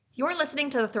You're listening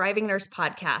to the Thriving Nurse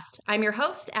Podcast. I'm your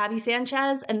host, Abby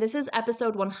Sanchez, and this is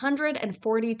episode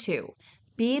 142,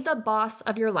 Be the Boss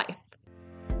of Your Life.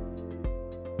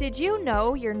 Did you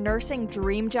know your nursing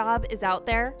dream job is out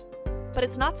there? But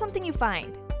it's not something you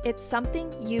find, it's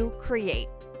something you create.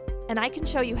 And I can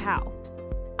show you how.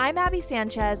 I'm Abby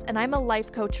Sanchez, and I'm a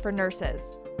life coach for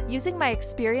nurses. Using my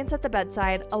experience at the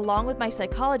bedside, along with my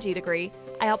psychology degree,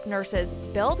 I help nurses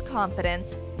build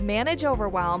confidence, manage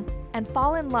overwhelm, and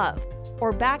fall in love,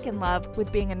 or back in love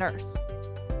with being a nurse.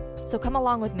 So come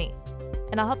along with me,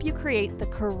 and I'll help you create the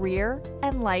career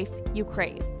and life you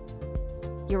crave.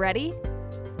 You ready?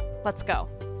 Let's go.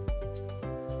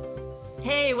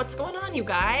 Hey, what's going on, you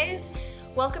guys?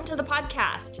 Welcome to the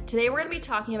podcast. Today we're going to be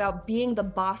talking about being the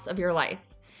boss of your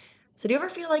life. So do you ever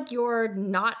feel like you're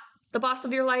not the boss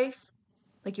of your life?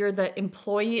 Like you're the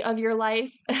employee of your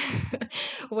life,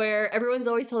 where everyone's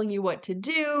always telling you what to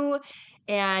do,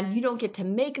 and you don't get to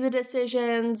make the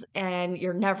decisions, and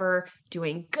you're never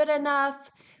doing good enough.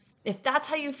 If that's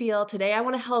how you feel, today I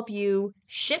want to help you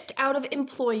shift out of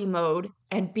employee mode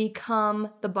and become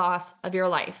the boss of your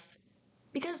life.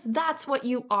 Because that's what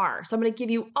you are. So I'm going to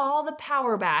give you all the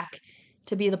power back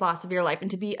to be the boss of your life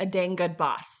and to be a dang good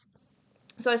boss.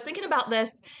 So I was thinking about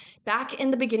this back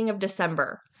in the beginning of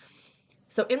December.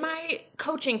 So in my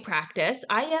coaching practice,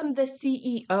 I am the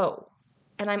CEO.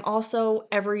 And I'm also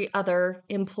every other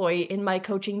employee in my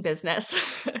coaching business.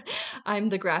 I'm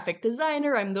the graphic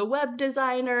designer, I'm the web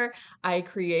designer, I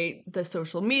create the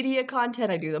social media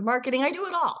content, I do the marketing, I do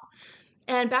it all.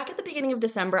 And back at the beginning of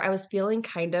December, I was feeling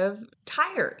kind of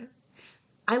tired.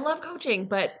 I love coaching,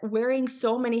 but wearing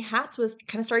so many hats was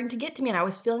kind of starting to get to me, and I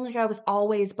was feeling like I was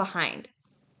always behind.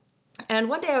 And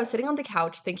one day I was sitting on the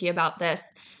couch thinking about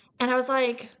this, and I was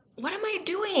like, what am I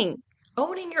doing?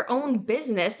 Owning your own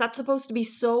business, that's supposed to be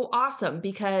so awesome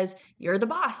because you're the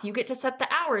boss. You get to set the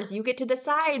hours. You get to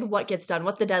decide what gets done,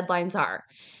 what the deadlines are.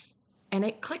 And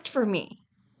it clicked for me.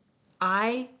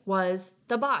 I was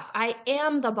the boss. I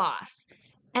am the boss.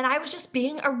 And I was just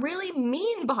being a really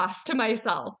mean boss to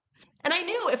myself. And I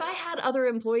knew if I had other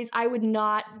employees, I would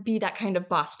not be that kind of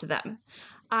boss to them.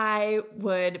 I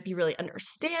would be really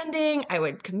understanding. I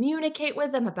would communicate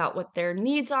with them about what their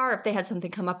needs are. If they had something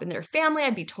come up in their family,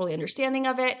 I'd be totally understanding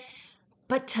of it.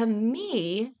 But to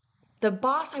me, the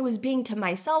boss I was being to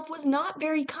myself was not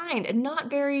very kind and not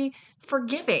very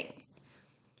forgiving.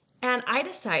 And I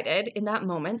decided in that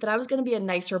moment that I was going to be a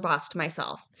nicer boss to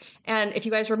myself. And if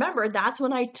you guys remember, that's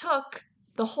when I took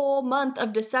the whole month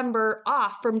of December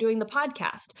off from doing the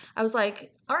podcast. I was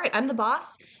like, all right, I'm the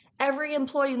boss. Every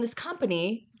employee in this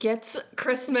company gets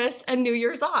Christmas and New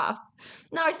Year's off.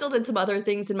 Now, I still did some other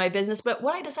things in my business, but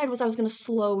what I decided was I was going to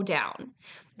slow down.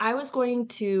 I was going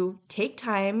to take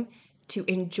time to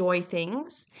enjoy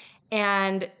things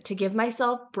and to give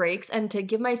myself breaks and to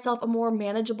give myself a more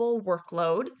manageable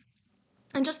workload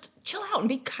and just chill out and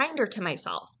be kinder to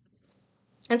myself.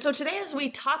 And so today, as we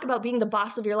talk about being the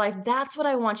boss of your life, that's what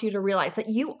I want you to realize, that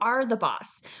you are the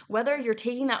boss. Whether you're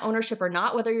taking that ownership or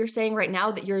not, whether you're saying right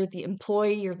now that you're the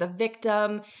employee, you're the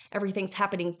victim, everything's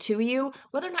happening to you,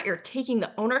 whether or not you're taking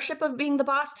the ownership of being the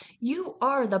boss, you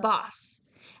are the boss.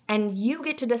 And you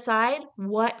get to decide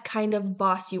what kind of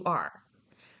boss you are.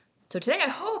 So today, I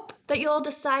hope that you'll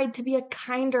decide to be a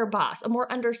kinder boss, a more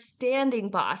understanding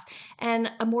boss, and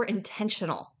a more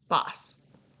intentional boss.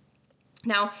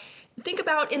 Now, think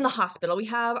about in the hospital, we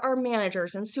have our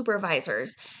managers and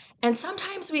supervisors, and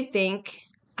sometimes we think,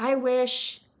 I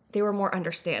wish they were more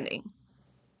understanding.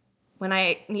 When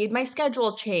I need my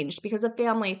schedule changed because of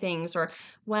family things, or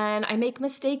when I make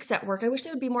mistakes at work, I wish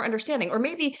they would be more understanding. Or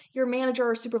maybe your manager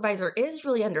or supervisor is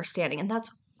really understanding, and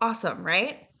that's awesome,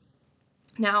 right?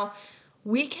 Now,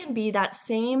 we can be that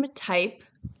same type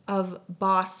of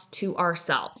boss to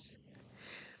ourselves.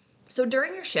 So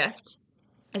during your shift,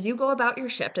 as you go about your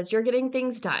shift, as you're getting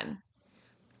things done,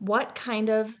 what kind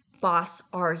of boss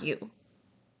are you?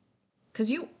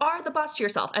 Because you are the boss to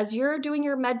yourself. As you're doing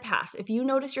your med pass, if you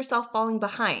notice yourself falling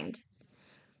behind,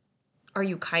 are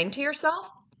you kind to yourself?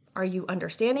 Are you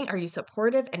understanding? Are you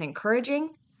supportive and encouraging?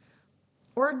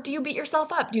 Or do you beat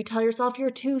yourself up? Do you tell yourself you're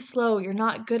too slow, you're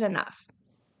not good enough?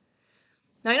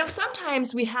 Now, I know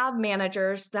sometimes we have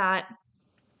managers that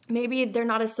maybe they're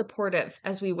not as supportive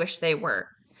as we wish they were.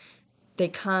 They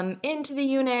come into the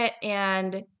unit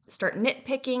and start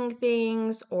nitpicking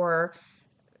things or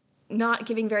not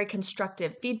giving very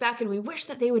constructive feedback, and we wish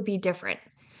that they would be different.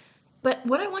 But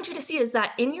what I want you to see is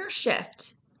that in your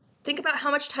shift, think about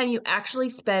how much time you actually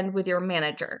spend with your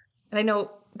manager. And I know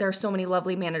there are so many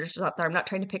lovely managers out there. I'm not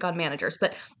trying to pick on managers,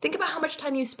 but think about how much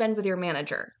time you spend with your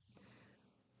manager.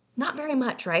 Not very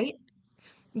much, right?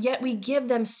 Yet we give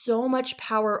them so much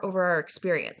power over our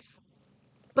experience.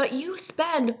 But you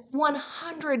spend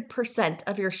 100%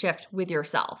 of your shift with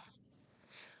yourself.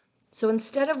 So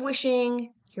instead of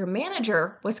wishing your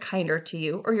manager was kinder to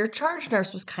you, or your charge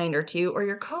nurse was kinder to you, or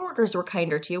your coworkers were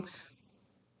kinder to you,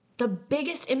 the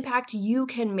biggest impact you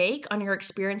can make on your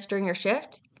experience during your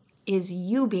shift is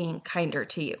you being kinder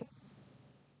to you.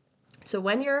 So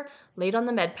when you're late on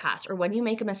the med pass or when you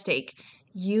make a mistake,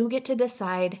 you get to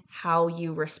decide how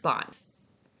you respond.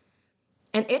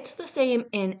 And it's the same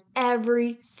in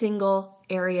every single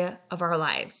area of our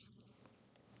lives.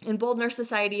 In Bold Nurse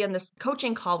Society and this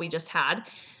coaching call we just had,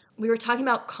 we were talking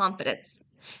about confidence.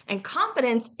 And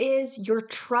confidence is your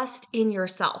trust in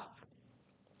yourself.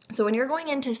 So when you're going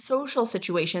into social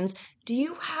situations, do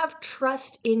you have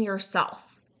trust in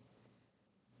yourself?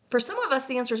 For some of us,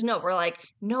 the answer is no. We're like,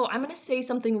 no, I'm going to say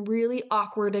something really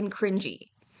awkward and cringy.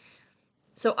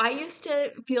 So I used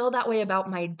to feel that way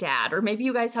about my dad, or maybe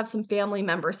you guys have some family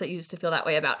members that you used to feel that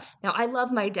way about. Now, I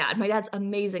love my dad. My dad's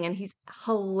amazing and he's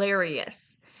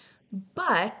hilarious.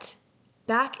 But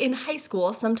back in high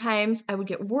school, sometimes I would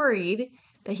get worried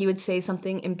that he would say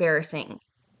something embarrassing.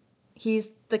 He's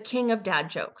the king of dad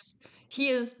jokes. He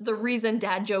is the reason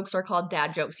dad jokes are called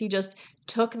dad jokes. He just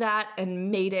took that and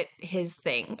made it his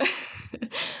thing.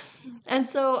 And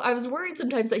so I was worried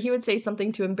sometimes that he would say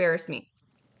something to embarrass me.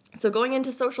 So going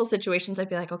into social situations, I'd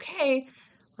be like, okay,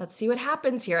 let's see what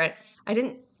happens here. I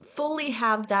didn't fully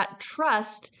have that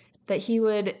trust that he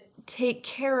would take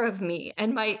care of me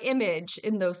and my image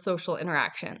in those social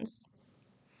interactions.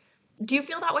 Do you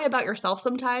feel that way about yourself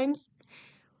sometimes?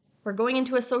 We're going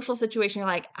into a social situation, you're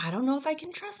like, I don't know if I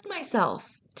can trust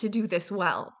myself to do this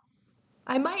well.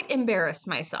 I might embarrass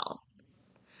myself.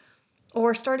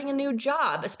 Or starting a new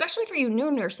job, especially for you new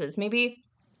nurses, maybe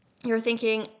you're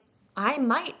thinking, I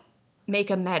might make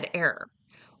a med error,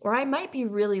 or I might be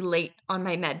really late on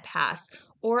my med pass,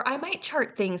 or I might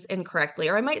chart things incorrectly,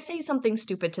 or I might say something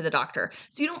stupid to the doctor.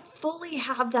 So you don't fully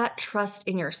have that trust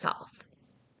in yourself.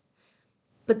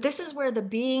 But this is where the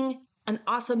being an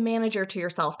awesome manager to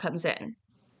yourself comes in.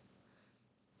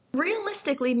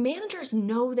 Realistically, managers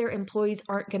know their employees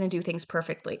aren't going to do things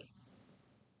perfectly.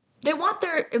 They want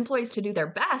their employees to do their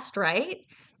best, right?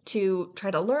 To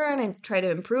try to learn and try to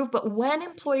improve. But when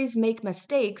employees make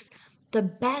mistakes, the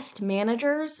best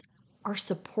managers are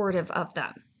supportive of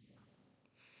them.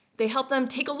 They help them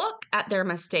take a look at their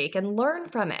mistake and learn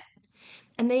from it.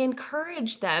 And they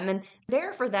encourage them and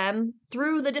there for them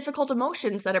through the difficult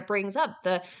emotions that it brings up,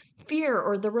 the fear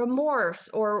or the remorse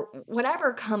or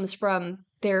whatever comes from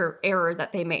their error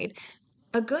that they made.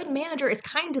 A good manager is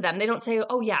kind to them. They don't say,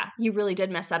 oh yeah, you really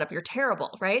did mess that up. You're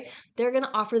terrible, right? They're going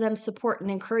to offer them support and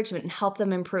encouragement and help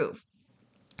them improve.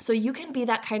 So you can be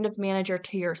that kind of manager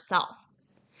to yourself.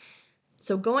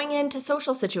 So going into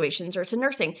social situations or to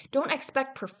nursing, don't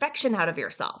expect perfection out of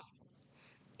yourself.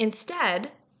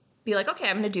 Instead, be like, okay,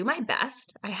 I'm going to do my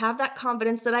best. I have that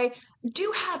confidence that I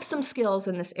do have some skills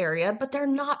in this area, but they're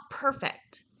not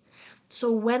perfect.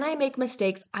 So when I make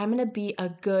mistakes, I'm going to be a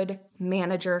good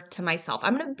manager to myself.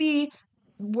 I'm going to be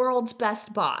world's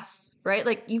best boss, right?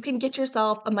 Like you can get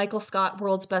yourself a Michael Scott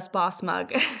world's best boss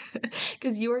mug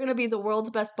because you are going to be the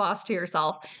world's best boss to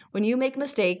yourself. When you make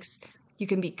mistakes, you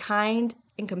can be kind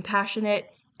and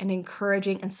compassionate and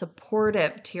encouraging and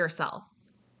supportive to yourself.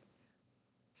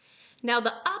 Now,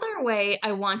 the other way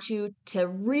I want you to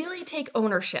really take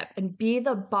ownership and be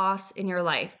the boss in your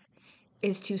life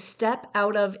is to step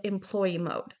out of employee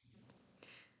mode.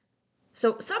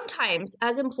 So sometimes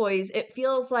as employees, it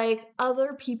feels like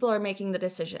other people are making the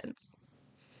decisions,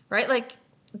 right? Like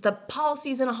the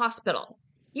policies in a hospital.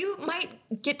 You might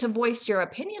get to voice your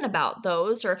opinion about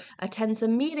those or attend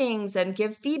some meetings and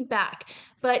give feedback,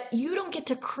 but you don't get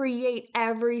to create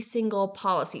every single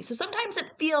policy. So sometimes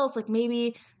it feels like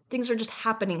maybe things are just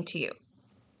happening to you.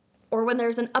 Or when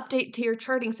there's an update to your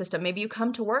charting system, maybe you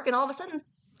come to work and all of a sudden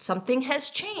something has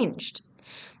changed.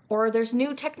 Or there's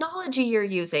new technology you're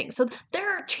using. So there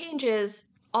are changes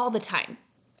all the time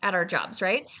at our jobs,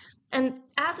 right? And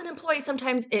as an employee,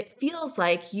 sometimes it feels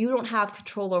like you don't have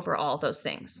control over all those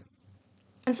things.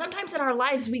 And sometimes in our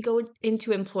lives, we go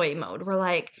into employee mode. We're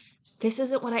like, this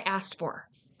isn't what I asked for.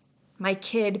 My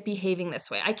kid behaving this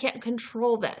way. I can't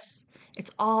control this.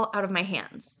 It's all out of my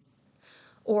hands.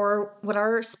 Or what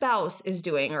our spouse is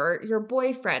doing or your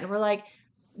boyfriend. We're like,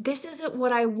 this isn't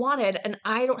what I wanted and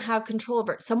I don't have control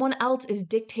over it. Someone else is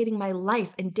dictating my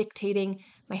life and dictating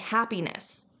my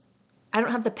happiness. I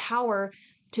don't have the power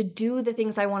to do the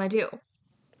things I want to do.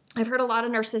 I've heard a lot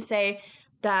of nurses say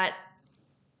that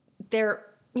they're,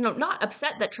 not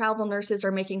upset that travel nurses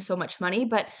are making so much money,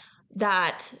 but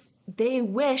that they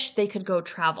wish they could go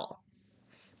travel,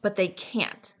 but they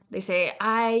can't. They say,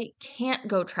 I can't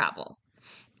go travel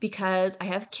because I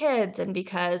have kids and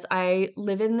because I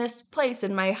live in this place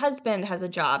and my husband has a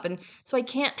job. And so I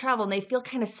can't travel. And they feel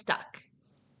kind of stuck,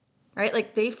 right?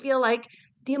 Like they feel like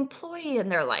the employee in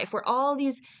their life where all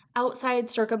these outside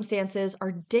circumstances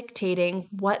are dictating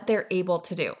what they're able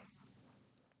to do.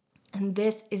 And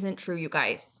this isn't true, you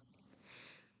guys.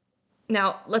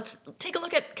 Now, let's take a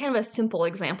look at kind of a simple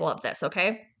example of this,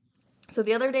 okay? So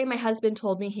the other day, my husband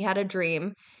told me he had a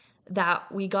dream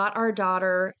that we got our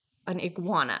daughter an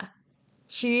iguana.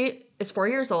 She is 4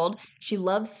 years old. She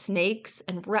loves snakes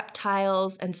and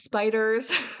reptiles and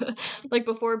spiders. Like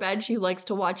before bed, she likes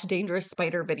to watch dangerous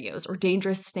spider videos or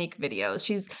dangerous snake videos.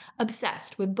 She's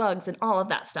obsessed with bugs and all of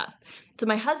that stuff. So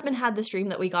my husband had this dream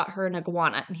that we got her an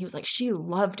iguana, and he was like, she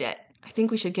loved it. I think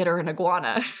we should get her an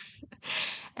iguana.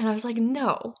 And I was like,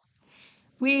 no.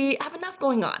 We have enough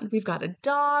going on. We've got a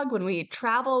dog. When we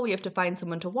travel, we have to find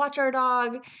someone to watch our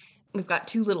dog. We've got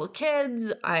 2 little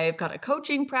kids. I've got a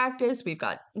coaching practice. We've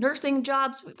got nursing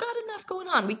jobs. We've got enough going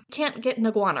on. We can't get an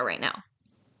iguana right now.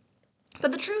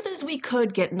 But the truth is we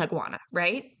could get an iguana,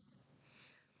 right?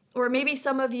 Or maybe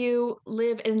some of you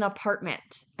live in an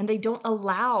apartment and they don't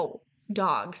allow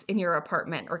dogs in your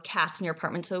apartment or cats in your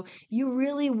apartment. So you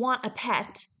really want a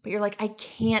pet, but you're like, I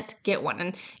can't get one.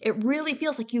 And it really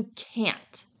feels like you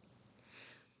can't.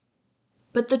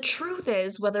 But the truth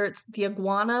is, whether it's the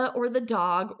iguana or the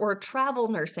dog or travel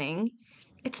nursing,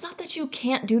 it's not that you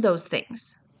can't do those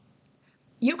things.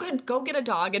 You could go get a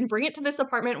dog and bring it to this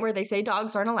apartment where they say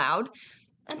dogs aren't allowed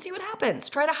and see what happens.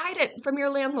 Try to hide it from your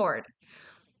landlord.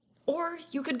 Or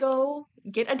you could go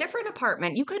get a different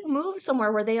apartment. You could move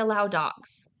somewhere where they allow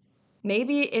dogs.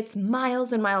 Maybe it's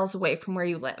miles and miles away from where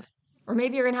you live. Or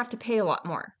maybe you're going to have to pay a lot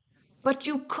more. But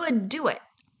you could do it.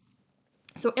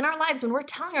 So in our lives, when we're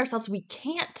telling ourselves we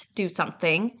can't do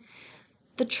something,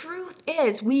 the truth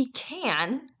is we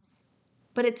can,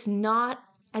 but it's not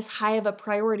as high of a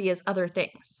priority as other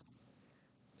things.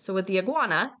 So with the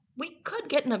iguana, we could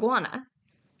get an iguana,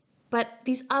 but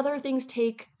these other things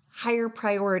take higher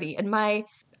priority. And my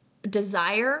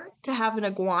desire to have an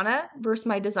iguana versus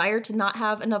my desire to not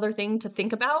have another thing to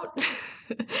think about,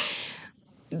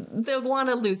 the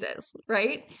iguana loses,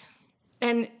 right?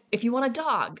 And if you want a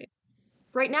dog,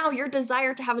 right now, your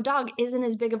desire to have a dog isn't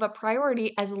as big of a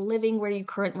priority as living where you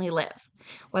currently live,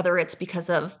 whether it's because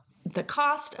of the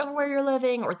cost of where you're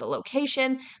living or the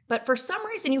location. But for some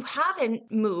reason, you haven't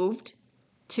moved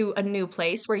to a new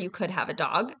place where you could have a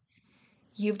dog.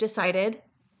 You've decided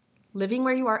living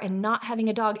where you are and not having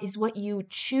a dog is what you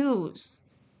choose.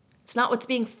 It's not what's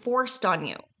being forced on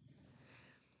you.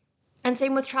 And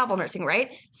same with travel nursing,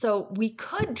 right? So we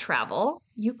could travel.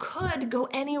 You could go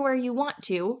anywhere you want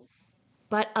to,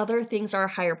 but other things are a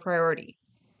higher priority.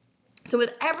 So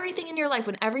with everything in your life,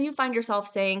 whenever you find yourself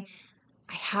saying,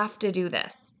 I have to do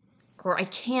this, or I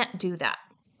can't do that,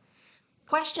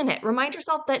 question it. Remind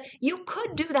yourself that you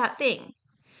could do that thing.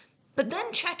 But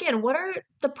then check in. What are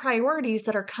the priorities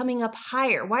that are coming up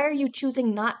higher? Why are you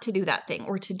choosing not to do that thing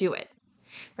or to do it?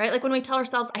 Right? Like when we tell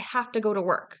ourselves, I have to go to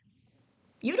work.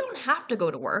 You don't have to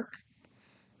go to work,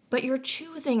 but you're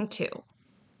choosing to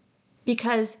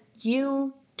because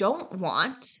you don't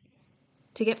want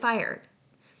to get fired.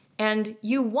 And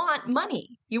you want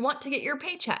money. You want to get your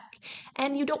paycheck.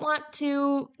 And you don't want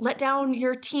to let down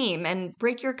your team and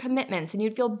break your commitments. And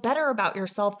you'd feel better about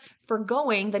yourself for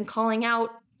going than calling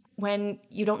out when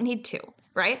you don't need to,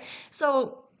 right?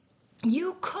 So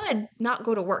you could not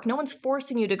go to work. No one's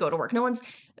forcing you to go to work. No one's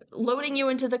loading you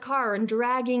into the car and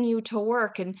dragging you to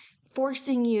work and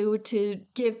forcing you to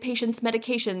give patients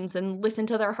medications and listen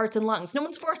to their hearts and lungs. No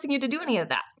one's forcing you to do any of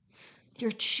that.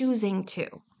 You're choosing to.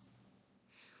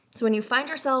 So when you find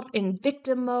yourself in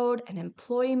victim mode and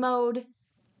employee mode,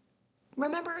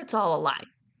 remember it's all a lie.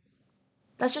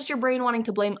 That's just your brain wanting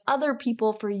to blame other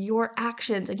people for your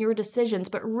actions and your decisions,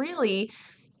 but really,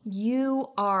 you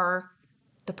are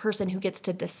the person who gets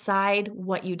to decide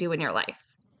what you do in your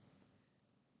life.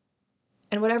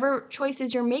 And whatever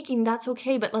choices you're making, that's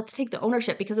okay, but let's take the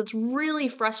ownership because it's really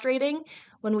frustrating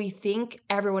when we think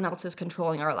everyone else is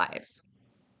controlling our lives.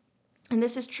 And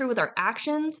this is true with our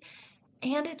actions,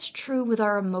 and it's true with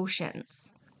our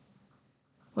emotions.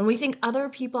 When we think other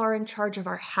people are in charge of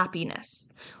our happiness,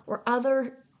 or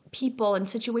other people and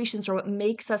situations are what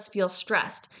makes us feel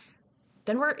stressed,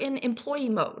 then we're in employee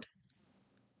mode,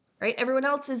 right? Everyone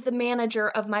else is the manager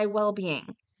of my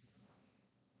well-being.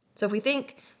 So if we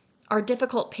think our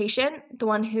difficult patient, the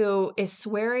one who is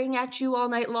swearing at you all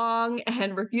night long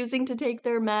and refusing to take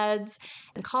their meds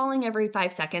and calling every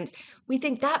 5 seconds, we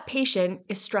think that patient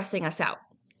is stressing us out.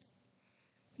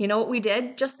 You know what we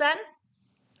did just then?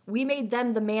 We made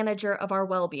them the manager of our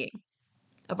well-being,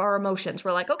 of our emotions.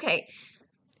 We're like, okay,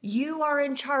 you are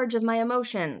in charge of my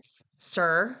emotions,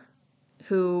 sir,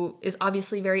 who is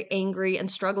obviously very angry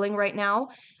and struggling right now.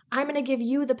 I'm going to give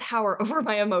you the power over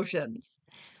my emotions.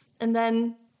 And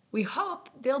then we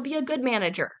hope they'll be a good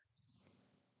manager.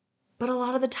 But a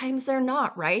lot of the times they're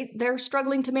not, right? They're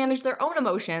struggling to manage their own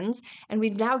emotions, and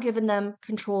we've now given them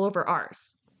control over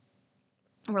ours.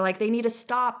 And we're like, they need to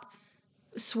stop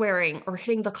swearing or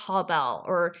hitting the call bell,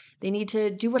 or they need to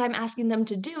do what I'm asking them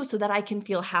to do so that I can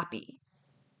feel happy.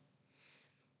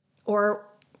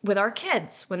 Or with our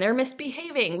kids, when they're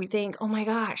misbehaving, we think, oh my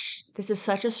gosh, this is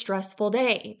such a stressful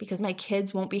day because my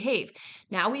kids won't behave.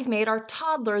 Now we've made our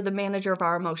toddler the manager of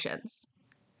our emotions.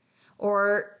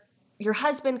 Or your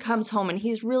husband comes home and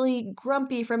he's really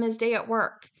grumpy from his day at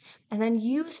work, and then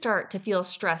you start to feel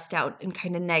stressed out and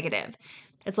kind of negative.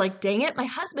 It's like, dang it, my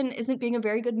husband isn't being a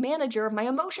very good manager of my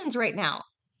emotions right now.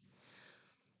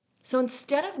 So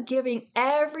instead of giving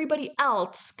everybody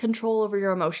else control over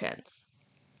your emotions,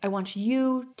 I want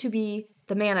you to be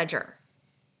the manager.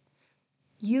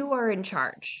 You are in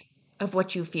charge of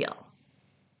what you feel.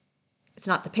 It's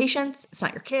not the patients, it's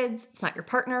not your kids, it's not your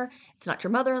partner, it's not your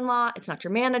mother-in-law, it's not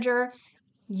your manager.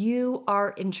 You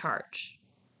are in charge.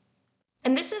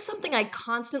 And this is something I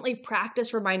constantly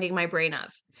practice reminding my brain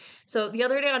of. So the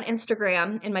other day on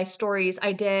Instagram, in my stories,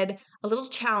 I did a little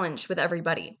challenge with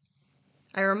everybody.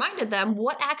 I reminded them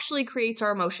what actually creates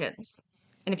our emotions.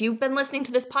 And if you've been listening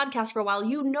to this podcast for a while,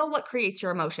 you know what creates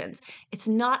your emotions. It's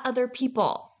not other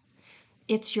people.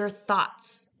 It's your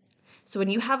thoughts. So when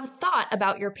you have a thought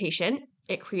about your patient,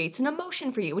 it creates an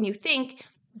emotion for you. When you think,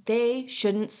 they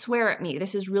shouldn't swear at me,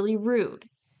 this is really rude,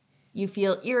 you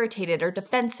feel irritated or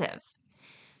defensive.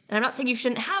 And I'm not saying you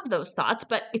shouldn't have those thoughts,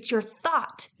 but it's your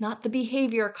thought, not the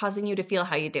behavior causing you to feel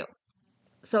how you do.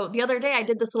 So the other day I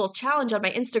did this little challenge on my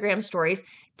Instagram stories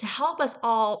to help us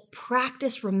all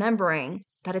practice remembering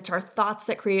that it's our thoughts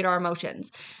that create our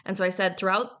emotions. And so I said,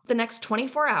 throughout the next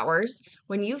 24 hours,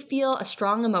 when you feel a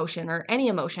strong emotion or any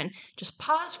emotion, just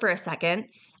pause for a second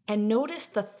and notice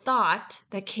the thought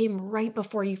that came right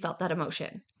before you felt that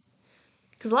emotion.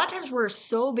 Because a lot of times we're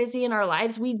so busy in our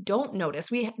lives, we don't notice.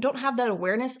 We don't have that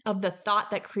awareness of the thought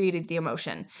that created the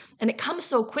emotion. And it comes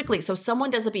so quickly. So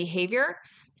someone does a behavior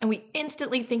and we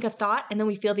instantly think a thought and then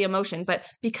we feel the emotion. But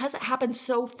because it happens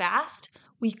so fast,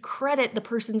 we credit the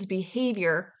person's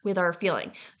behavior with our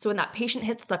feeling. So when that patient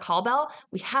hits the call bell,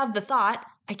 we have the thought,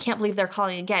 I can't believe they're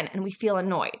calling again, and we feel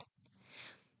annoyed.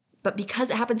 But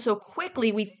because it happens so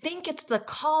quickly, we think it's the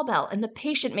call bell and the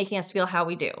patient making us feel how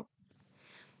we do.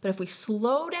 But if we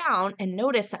slow down and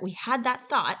notice that we had that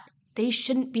thought, they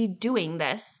shouldn't be doing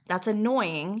this, that's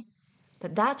annoying,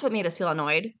 that's what made us feel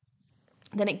annoyed,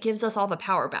 then it gives us all the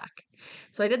power back.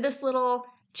 So I did this little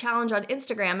challenge on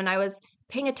Instagram and I was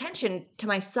paying attention to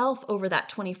myself over that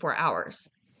 24 hours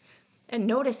and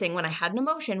noticing when I had an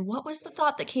emotion, what was the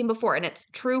thought that came before? And it's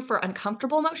true for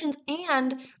uncomfortable emotions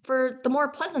and for the more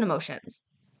pleasant emotions.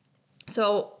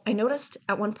 So I noticed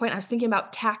at one point I was thinking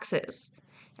about taxes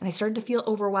and I started to feel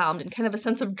overwhelmed and kind of a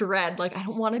sense of dread, like I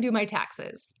don't want to do my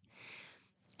taxes.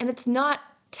 And it's not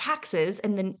taxes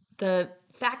and the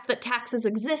fact that taxes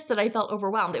exist that I felt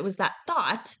overwhelmed. It was that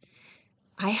thought,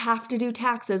 I have to do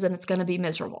taxes and it's going to be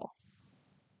miserable.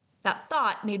 That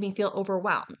thought made me feel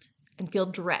overwhelmed and feel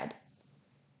dread.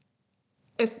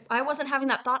 If I wasn't having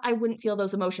that thought, I wouldn't feel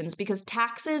those emotions because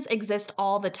taxes exist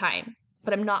all the time,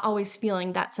 but I'm not always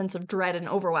feeling that sense of dread and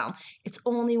overwhelm. It's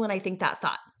only when I think that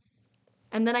thought.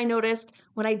 And then I noticed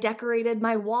when I decorated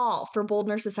my wall for Bold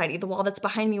Nurse Society, the wall that's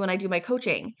behind me when I do my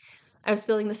coaching, I was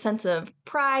feeling the sense of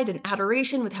pride and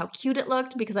adoration with how cute it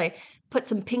looked because I put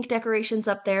some pink decorations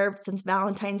up there since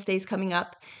Valentine's Day is coming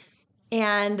up.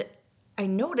 And I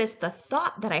noticed the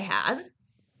thought that I had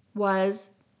was,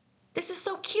 this is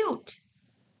so cute,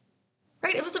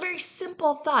 right? It was a very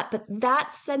simple thought, but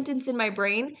that sentence in my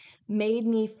brain made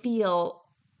me feel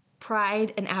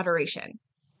pride and adoration.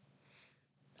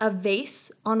 A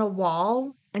vase on a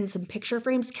wall and some picture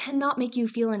frames cannot make you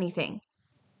feel anything.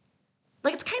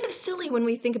 Like, it's kind of silly when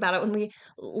we think about it, when we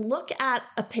look at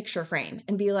a picture frame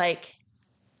and be like,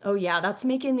 oh yeah, that's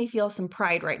making me feel some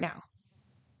pride right now.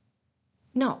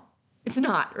 No, it's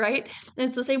not, right? And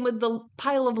it's the same with the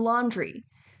pile of laundry.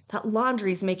 That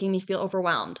laundry is making me feel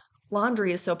overwhelmed.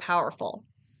 Laundry is so powerful.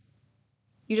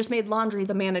 You just made laundry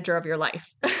the manager of your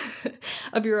life,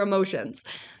 of your emotions.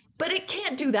 But it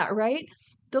can't do that, right?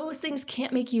 Those things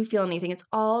can't make you feel anything. It's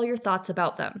all your thoughts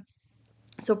about them.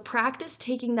 So practice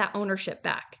taking that ownership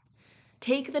back.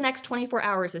 Take the next 24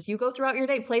 hours as you go throughout your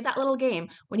day, play that little game.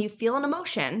 When you feel an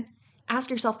emotion, Ask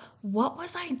yourself, what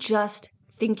was I just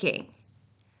thinking?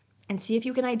 And see if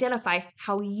you can identify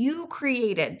how you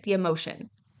created the emotion.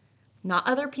 Not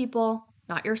other people,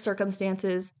 not your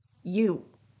circumstances, you,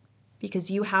 because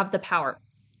you have the power.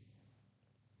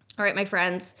 All right, my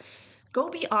friends, go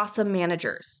be awesome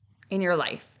managers in your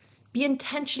life. Be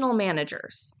intentional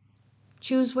managers.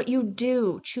 Choose what you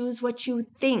do. Choose what you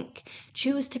think.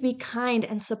 Choose to be kind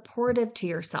and supportive to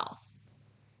yourself.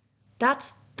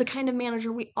 That's the kind of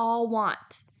manager we all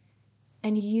want.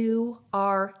 And you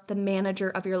are the manager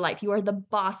of your life. You are the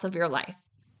boss of your life.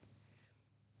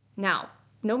 Now,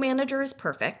 no manager is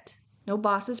perfect. No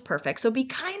boss is perfect. So be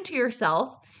kind to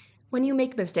yourself when you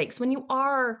make mistakes, when you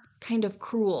are kind of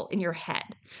cruel in your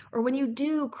head, or when you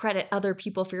do credit other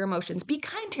people for your emotions. Be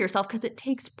kind to yourself because it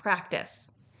takes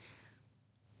practice.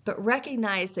 But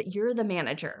recognize that you're the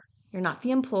manager. You're not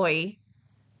the employee,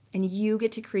 and you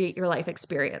get to create your life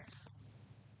experience.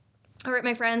 All right,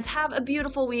 my friends, have a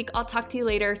beautiful week. I'll talk to you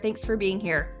later. Thanks for being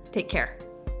here. Take care.